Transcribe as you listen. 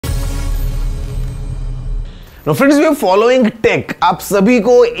Now friends, we are following tech. आप सभी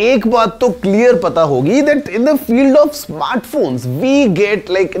को एक बात तो क्लियर पता होगी that in the field of smartphones we get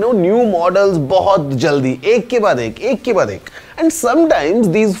like new models बहुत जल्दी एक के बाद एक and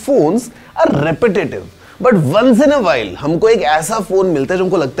sometimes these phones are repetitive. But once in a while हमको एक ऐसा फोन मिलता है जो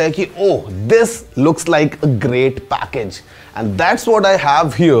हमको लगता है कि this looks like a great package, and that's what I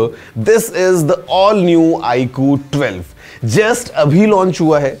have here. This is the all new iQoo 12. Just अभी लॉन्च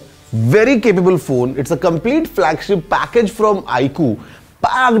हुआ है. Very capable phone. It's a complete flagship package from iQoo,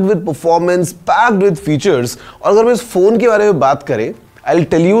 packed with performance, packed with features. और अगर मैं इस phone के बारे में बात करें, I'll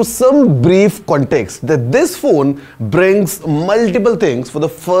tell you some brief context that this phone brings multiple things for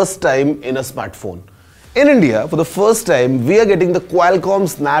the first time in a smartphone. In India, for the first time, we are getting the Qualcomm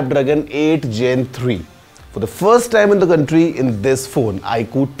Snapdragon 8 Gen 3. For the first time in the country in this phone,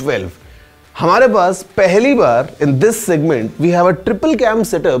 iQoo 12. हमारे पास पहली बार in this segment we have a triple cam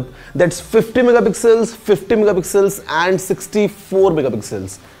setup that's 50 megapixels, 50 megapixels and 64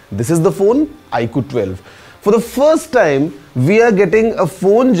 megapixels. This is the phone iQoo 12. For the first time we are getting a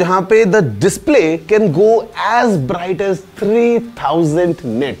phone जहां पे the display can go as bright as 3000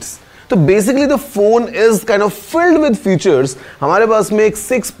 nits. तो basically the phone is kind of filled with features. हमारे पास में एक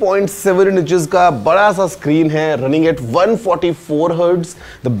 6.7 inches का बड़ा सा screen है running at 144 hertz.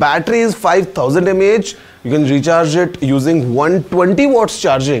 The battery is 5000 mAh. You can recharge it using 120 watts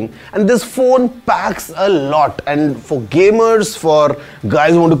charging, and this phone packs a lot. And for gamers, for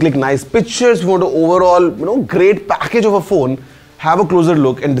guys who want to click nice pictures, who want to overall great package of a phone, have a closer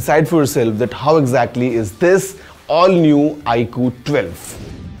look and decide for yourself that how exactly is this all new iQoo 12.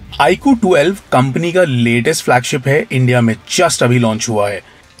 iQoo 12 company का latest flagship है. India में just अभी launch हुआ है.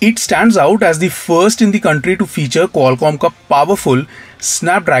 It stands out as the first in the country to feature Qualcomm का powerful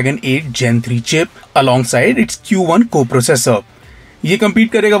Snapdragon 8 Gen 3 chip alongside it's Q1 को-प्रोसेसर. ये compete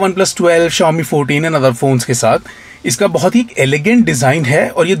करेगा OnePlus 12, Xiaomi 14 and other phones के साथ. इसका बहुत ही एलिगेंट डिजाइन है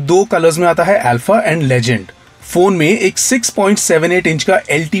और ये दो कलर्स में आता है, अल्फा एंड लेजेंड. फोन में एक 6.78 इंच का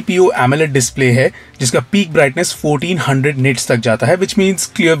LTPO AMOLED डिस्प्ले है जिसका पीक ब्राइटनेस 1400 निट्स तक जाता है, which means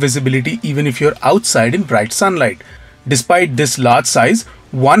clear visibility even if you're outside in bright sunlight. Despite this large size,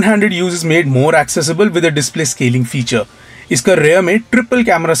 one-handed use is made more accessible with a display scaling feature. इसका rare में triple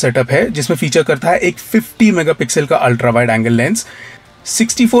camera setup है जिसमें feature करता है एक 50 megapixel का ultra wide angle lens,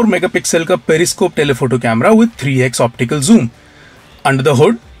 64 megapixel का periscope telephoto camera with 3x optical zoom. Under the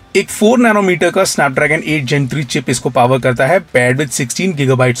hood एक 4 नैनोमीटर का Snapdragon 8 Gen 3 चिप इसको पावर करता है, paired with 16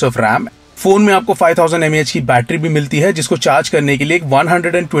 GB of RAM. Phone में आपको 5000 mAh की बैटरी भी मिलती है जिसको चार्ज करने के लिए एक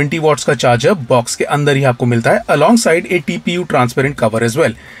 120 वॉट्स का चार्जर बॉक्स के अंदर ही आपको मिलता है, alongside A TPU transparent cover as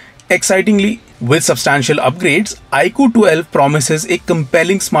well. Excitingly, with substantial upgrades, iQoo 12 promises a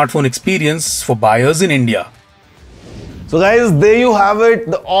compelling smartphone experience for buyers in India. So guys, there you have it,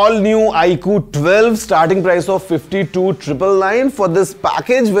 the all new iQoo 12, starting price of 52,999 for this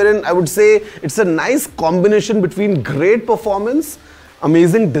package, wherein I would say it's a nice combination between great performance,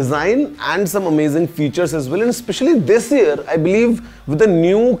 amazing design and some amazing features as well. And especially this year, I believe with the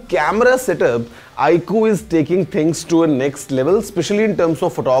new camera setup, iQoo is taking things to a next level, especially in terms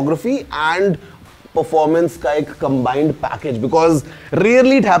of photography and performance का एक combined package. Because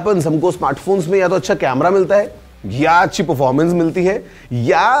rarely it happens, हमको smartphones में या तो अच्छा camera मिलता है या अच्छी परफॉर्मेंस मिलती है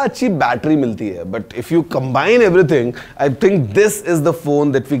या अच्छी बैटरी मिलती है. But if you combine everything, I think this is the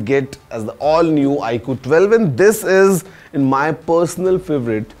phone that we get as the all new iQoo 12, and this is in my personal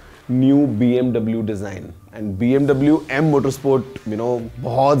favourite new BMW design. And BMW M motorsport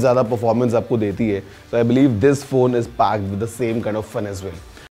बहुत ज्यादा performance आपको देती है, सो I believe this phone is packed with the same kind of fun as well.